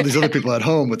 Oh, all these other people at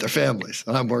home with their families,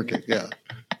 and I'm working. Yeah.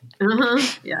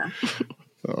 Yeah.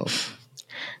 Oh.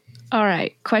 All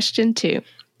right. Question 2. Okay.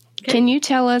 Can you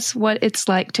tell us what it's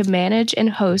like to manage and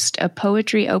host a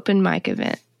poetry open mic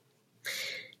event?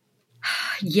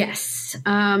 Yes.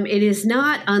 It is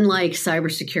not unlike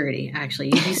cybersecurity,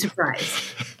 actually. You'd be surprised.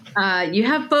 You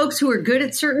have folks who are good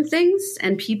at certain things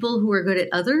and people who are good at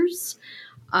others.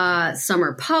 Some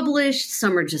are published,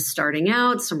 some are just starting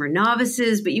out, some are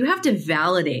novices, but you have to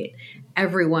validate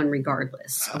everyone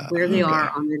regardless of where they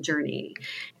are on the journey.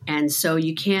 And so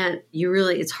you can't be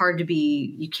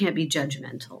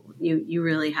judgmental. You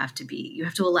really have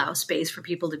to allow space for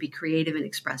people to be creative and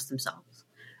express themselves.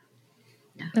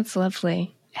 Yeah. That's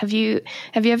lovely. Have you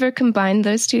ever combined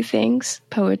those two things,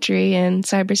 poetry and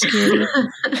cybersecurity?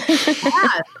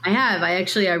 I have.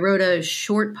 I wrote a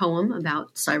short poem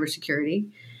about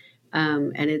cybersecurity.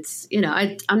 And it's,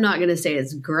 I'm not going to say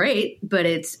it's great, but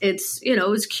it's, it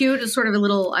was cute. It's sort of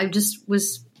I just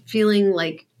was feeling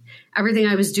like everything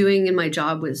I was doing in my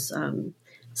job was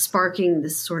sparking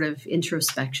this sort of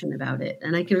introspection about it.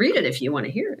 And I can read it if you want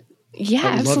to hear it. Yeah,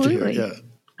 absolutely. Love to hear it, yeah.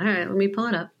 All right, let me pull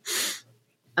it up.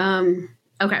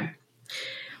 Okay.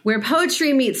 Where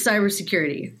poetry meets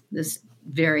cybersecurity. This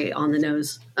very on the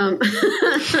nose.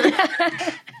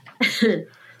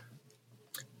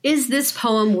 Is this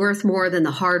poem worth more than the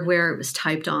hardware it was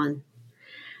typed on?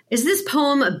 Is this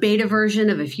poem a beta version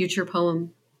of a future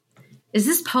poem? Is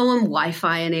this poem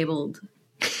Wi-Fi enabled?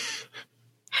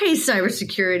 Hey,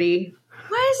 cybersecurity,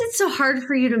 why is it so hard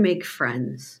for you to make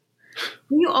friends?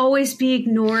 Will you always be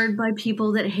ignored by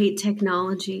people that hate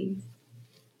technology?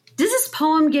 Does this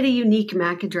poem get a unique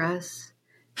MAC address?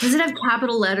 Does it have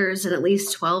capital letters and at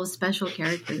least 12 special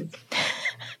characters?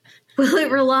 Will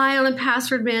it rely on a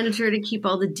password manager to keep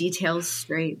all the details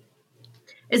straight?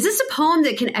 Is this a poem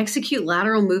that can execute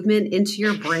lateral movement into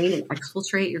your brain and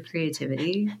exfiltrate your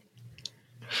creativity?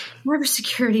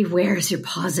 Cybersecurity, where's your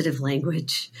positive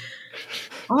language?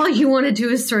 All you want to do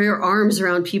is throw your arms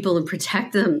around people and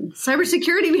protect them.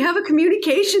 Cybersecurity, we have a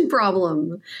communication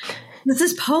problem. Does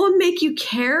this poem make you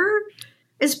care?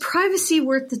 Is privacy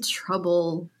worth the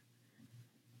trouble?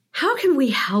 How can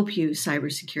we help you,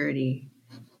 cybersecurity?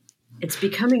 It's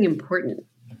becoming important.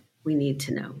 We need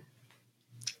to know.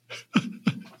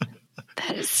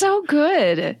 That is so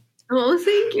good. Oh,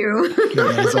 thank you.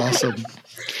 That is awesome.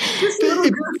 This little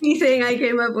goofy thing I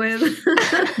came up with.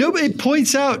 No, but it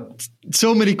points out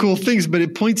so many cool things, but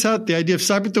it points out the idea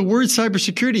of the word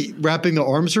cybersecurity, wrapping the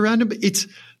arms around it.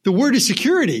 The word is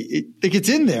security. It's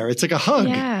in there. It's like a hug.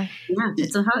 Yeah,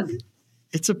 it's a hug.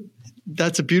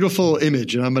 That's a beautiful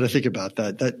image, and I'm going to think about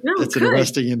that. That's an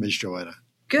arresting image, Joanna.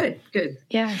 Good.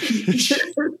 Yeah.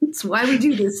 That's why we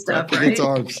do this stuff, right? Its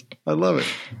arms. I love it.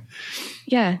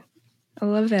 Yeah, I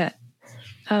love that.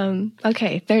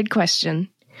 Okay, third question.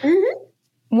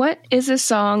 Mm-hmm. What is a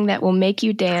song that will make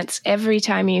you dance every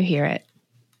time you hear it?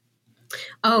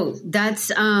 Oh,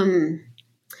 that's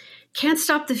Can't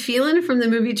Stop the Feeling from the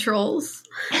movie Trolls.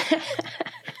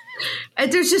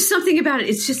 There's just something about it.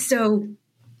 It's just so,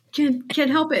 can't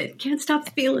help it. Can't stop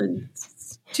the feeling.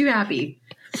 It's too happy.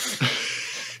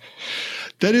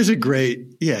 That's a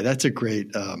great, it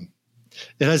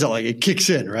has it kicks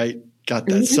in, right? Got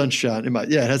that sunshine in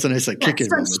it has a nice kick in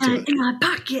moment to it. In my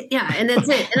pocket. Yeah. And that's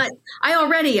it. And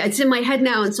it's in my head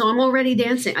now. And so I'm already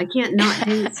dancing. I can't not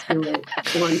dance to it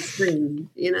on screen,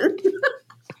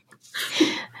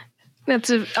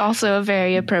 That's also a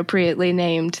very appropriately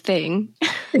named thing.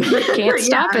 Can't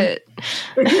stop it.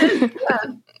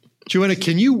 Joanna,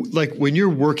 can you, when you're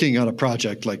working on a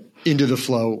project, into the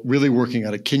flow, really working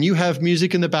on it, can you have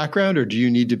music in the background or do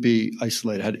you need to be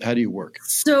isolated? How do you work?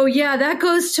 So, that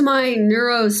goes to my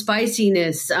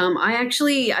neurospiciness.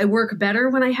 I work better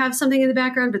when I have something in the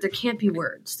background, but there can't be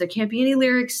words. There can't be any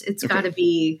lyrics. It's got to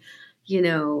be,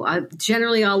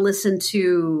 generally I'll listen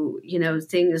to,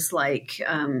 things like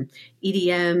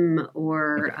EDM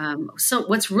or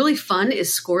what's really fun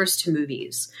is scores to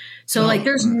movies. So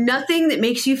there's nothing that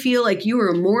makes you feel like you are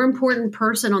a more important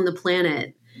person on the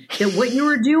planet that what you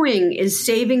were doing is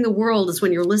saving the world is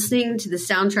when you're listening to the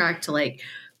soundtrack to like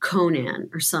Conan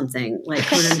or something, like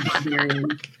Conan the Barbarian,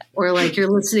 or like you're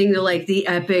listening to like the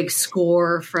epic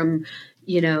score from,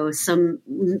 you know, some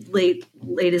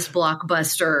latest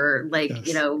blockbuster, like, yes.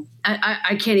 You know,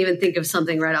 I can't even think of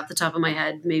something right off the top of my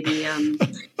head. Maybe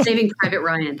Saving Private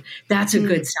Ryan. That's a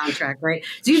good soundtrack, right?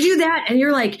 So you do that and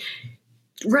you're like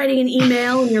writing an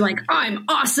email and you're like, I'm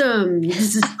awesome.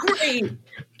 This is great.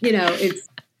 You know,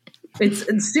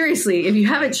 it's seriously, if you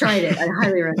haven't tried it, I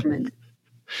highly recommend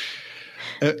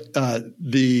it.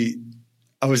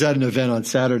 I was at an event on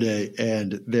Saturday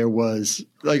and there was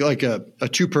like a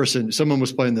two-person, someone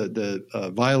was playing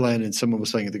the violin and someone was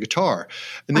playing the guitar,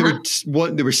 and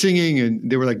they were singing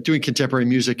and they were like doing contemporary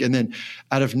music. And then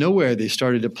out of nowhere, they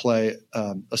started to play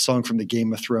a song from the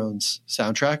Game of Thrones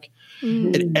soundtrack,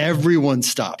 and everyone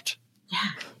stopped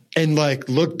and like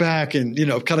looked back and, you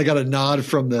know, kind of got a nod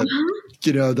from the,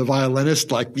 you know, the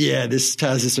violinist, like, yeah, this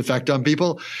has this effect on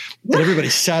people. And everybody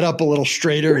sat up a little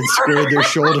straighter and squared their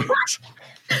shoulders.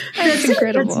 That's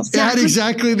incredible. It had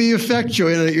exactly the effect,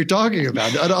 Joanna, that you're talking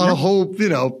about on a whole, you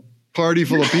know, party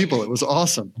full of people. It was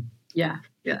awesome. Yeah.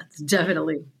 It's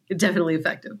definitely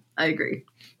effective. I agree.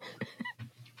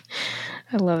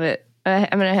 I love it. I'm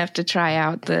going to have to try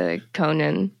out the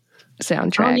Conan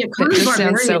soundtrack. Oh, yeah, Conan's It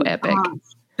sounds so epic.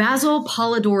 Basil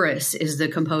Polidorus is the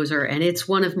composer, and it's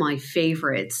one of my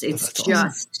favorites. It's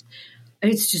just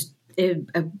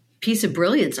a piece of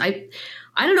brilliance. I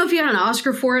don't know if he got an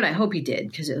Oscar for it. I hope he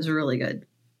did because it was really good.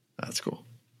 That's cool.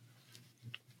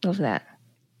 Love that.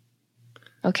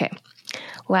 Okay.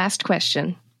 Last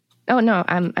question. Oh no,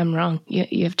 I'm wrong.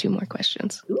 You have two more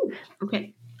questions. Ooh,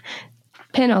 okay.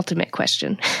 Penultimate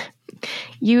question.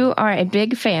 You are a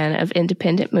big fan of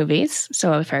independent movies,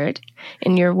 so I've heard.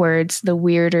 In your words, the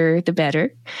weirder, the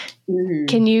better. Mm-hmm.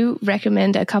 Can you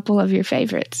recommend a couple of your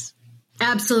favorites?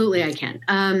 Absolutely, I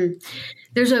can.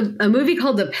 There's a movie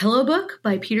called The Pillow Book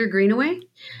by Peter Greenaway.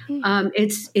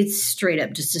 It's straight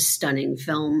up just a stunning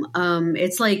film.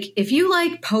 It's like, if you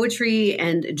like poetry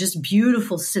and just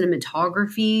beautiful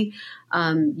cinematography,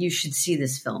 you should see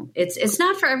this film. It's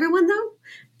not for everyone though.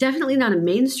 Definitely not a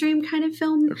mainstream kind of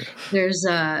film. Okay.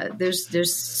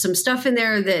 There's some stuff in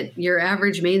there that your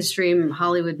average mainstream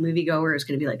Hollywood moviegoer is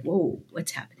going to be like, whoa,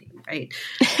 what's happening? Right.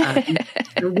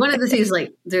 One of the things,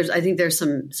 like I think there's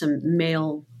some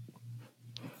male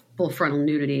full frontal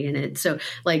nudity in it. So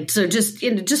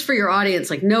just for your audience,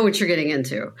 like, know what you're getting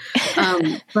into.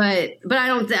 But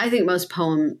I think most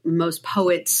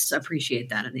poets appreciate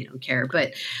that and they don't care.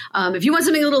 But if you want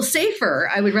something a little safer,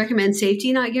 I would recommend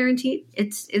Safety Not Guaranteed.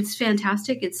 It's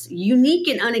fantastic. It's unique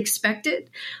and unexpected.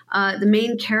 The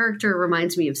main character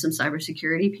reminds me of some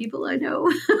cybersecurity people I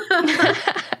know.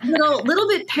 little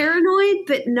bit paranoid,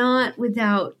 but not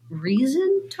without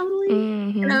reason. Totally.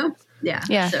 Mm-hmm. You know?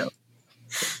 Yeah. So.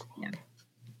 Yeah.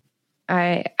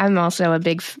 I'm also a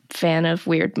big fan of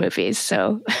weird movies,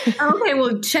 so. Okay,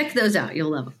 well, check those out.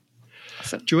 You'll love them.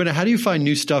 So, Joanna, how do you find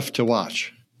new stuff to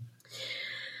watch?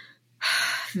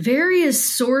 Various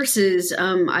sources.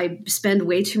 I spend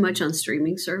way too much on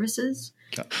streaming services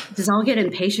because I'll get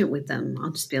impatient with them.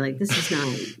 I'll just be like, this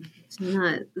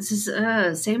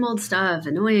is same old stuff,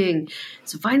 annoying.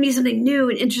 So find me something new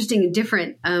and interesting and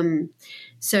different.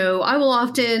 So I will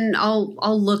often,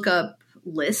 I'll look up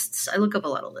lists. I look up a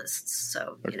lot of lists.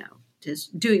 So, you know,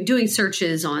 just doing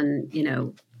searches on, you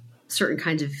know, certain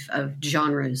kinds of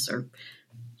genres are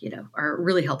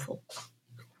really helpful.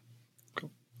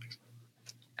 Cool.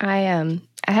 I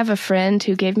have a friend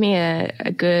who gave me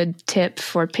a good tip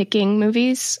for picking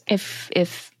movies.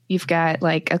 If you've got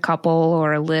like a couple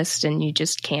or a list and you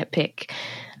just can't pick,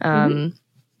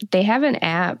 they have an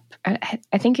app.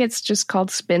 I think it's just called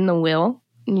Spin the Wheel.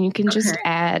 And you can just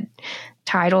add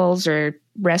titles or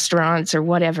restaurants or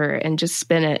whatever and just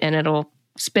spin it, and it'll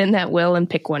spin that wheel and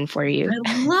pick one for you.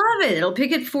 I love it. It'll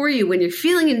pick it for you when you're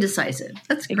feeling indecisive.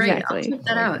 That's great. Exactly. I'll check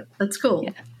that out. That's cool.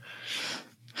 Yeah.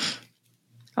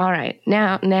 All right.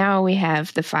 Now we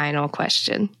have the final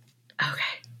question.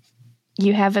 Okay.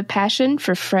 You have a passion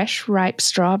for fresh, ripe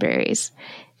strawberries.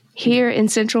 Here in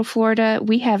Central Florida,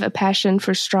 we have a passion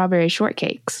for strawberry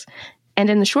shortcakes. And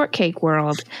in the shortcake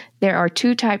world, there are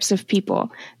two types of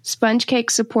people: sponge cake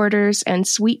supporters and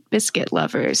sweet biscuit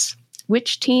lovers.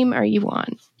 Which team are you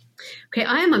on? Okay,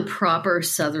 I am a proper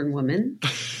Southern woman.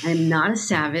 I'm not a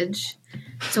savage.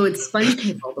 So it's sponge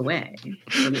cake all the way.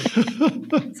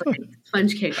 It's like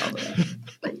sponge cake all the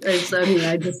way.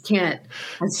 I just can't.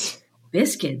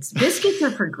 Biscuits. Biscuits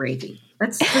are for gravy.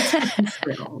 That's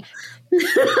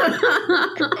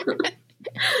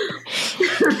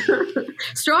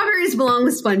Strawberries strawberries belong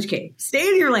with sponge cake. Stay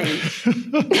in your lane.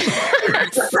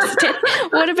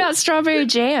 What about strawberry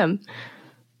jam?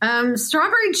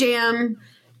 Strawberry jam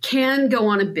can go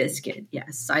on a biscuit.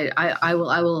 Yes, I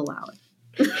will allow it.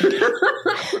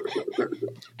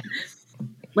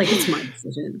 Like, it's my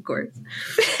decision, of course.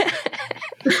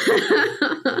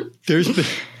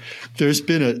 There's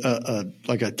been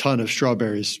a ton of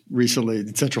strawberries recently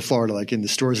in Central Florida, like in the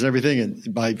stores and everything.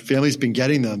 And my family's been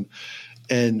getting them,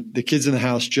 and the kids in the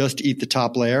house just eat the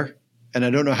top layer. And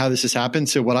I don't know how this has happened.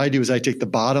 So what I do is I take the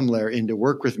bottom layer into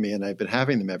work with me, and I've been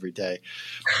having them every day.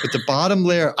 But the bottom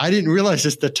layer, I didn't realize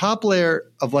this. The top layer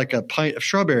of like a pint of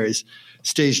strawberries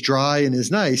stays dry and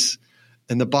is nice,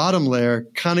 and the bottom layer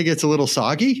kind of gets a little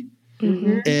soggy.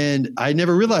 Mm-hmm. And I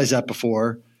never realized that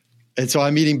before. And so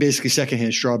I'm eating basically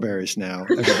secondhand strawberries now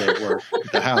every day at work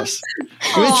at the house.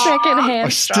 Which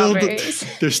secondhand strawberries.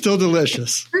 They're still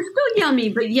delicious. They're still yummy,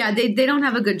 but yeah, they don't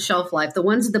have a good shelf life. The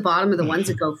ones at the bottom are the ones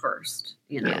that go first.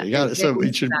 You know, yeah, you got it. So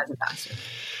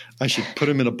I should put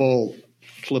them in a bowl,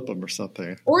 flip them or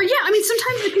something. Or yeah, I mean,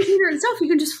 sometimes the container itself, you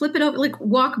can just flip it over. Like,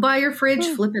 walk by your fridge,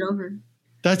 flip it over.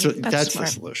 That's the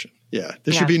solution. Yeah,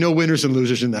 there should be no winners and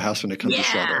losers in the house when it comes to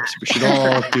strawberries. We should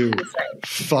all do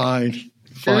fine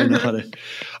on it.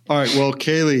 All right. Well,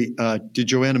 Kayley, did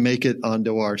Joanna make it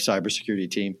onto our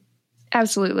cybersecurity team?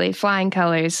 Absolutely. Flying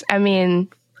colors. I mean,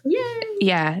 yay.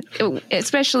 Yeah,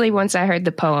 especially once I heard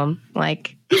the poem.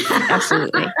 Like,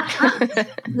 absolutely.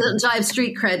 Jive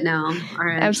street cred now. All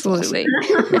right. Absolutely.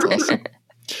 That's awesome.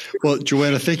 Well,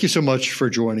 Joanna, thank you so much for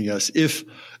joining us. If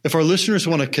our listeners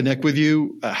want to connect with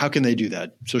you, how can they do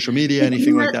that? Social media,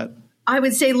 anything like that? I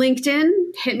would say LinkedIn.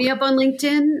 Hit me up on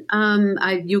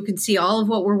LinkedIn. You can see all of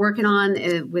what we're working on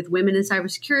with women in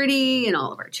cybersecurity and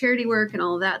all of our charity work and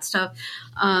all of that stuff.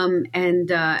 And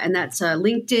that's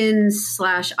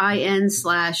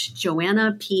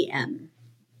LinkedIn/IN/Joanna PM.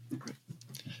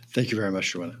 Thank you very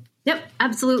much, Joanna. Yep,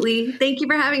 absolutely. Thank you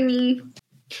for having me.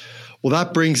 Well,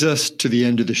 that brings us to the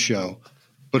end of the show.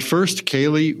 But first,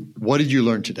 Kayley, what did you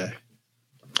learn today?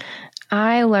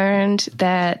 I learned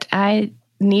that I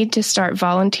need to start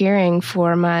volunteering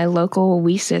for my local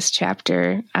WiCys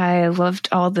chapter. I loved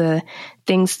all the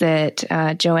things that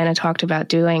Joanna talked about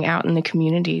doing out in the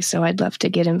community, so I'd love to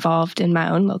get involved in my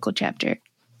own local chapter.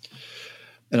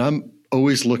 And I'm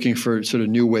always looking for sort of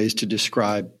new ways to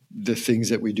describe the things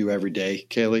that we do every day,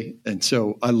 Kayley. And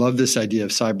so I love this idea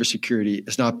of cybersecurity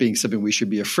as not being something we should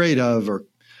be afraid of, or,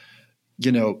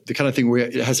 you know, the kind of thing where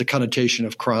it has a connotation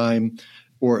of crime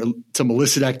or some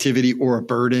illicit activity or a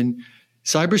burden.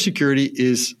 Cybersecurity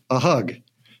is a hug.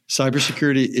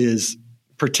 Cybersecurity is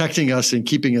protecting us and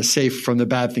keeping us safe from the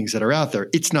bad things that are out there.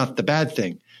 It's not the bad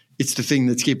thing. It's the thing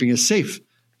that's keeping us safe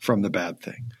from the bad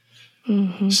thing.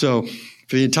 Mm-hmm. So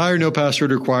for the entire No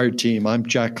Password Required team, I'm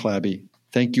Jack Clabby.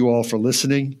 Thank you all for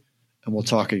listening, and we'll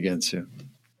talk again soon.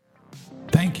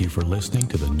 Thank you for listening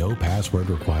to the No Password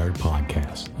Required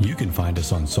podcast. You can find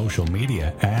us on social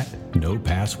media at No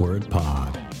Password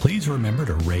Pod. Please remember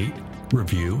to rate,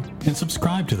 review, and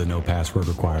subscribe to the No Password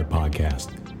Required podcast.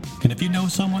 And if you know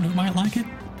someone who might like it,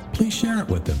 please share it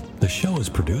with them. The show is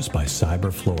produced by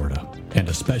Cyber Florida. And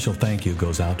a special thank you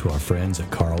goes out to our friends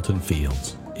at Carlton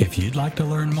Fields. If you'd like to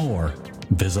learn more,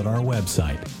 visit our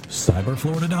website,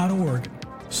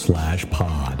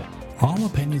 cyberflorida.org/pod. All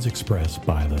opinions expressed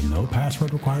by the No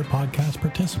Password Required podcast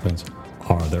participants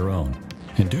are their own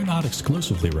and do not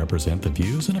exclusively represent the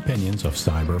views and opinions of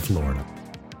Cyber Florida.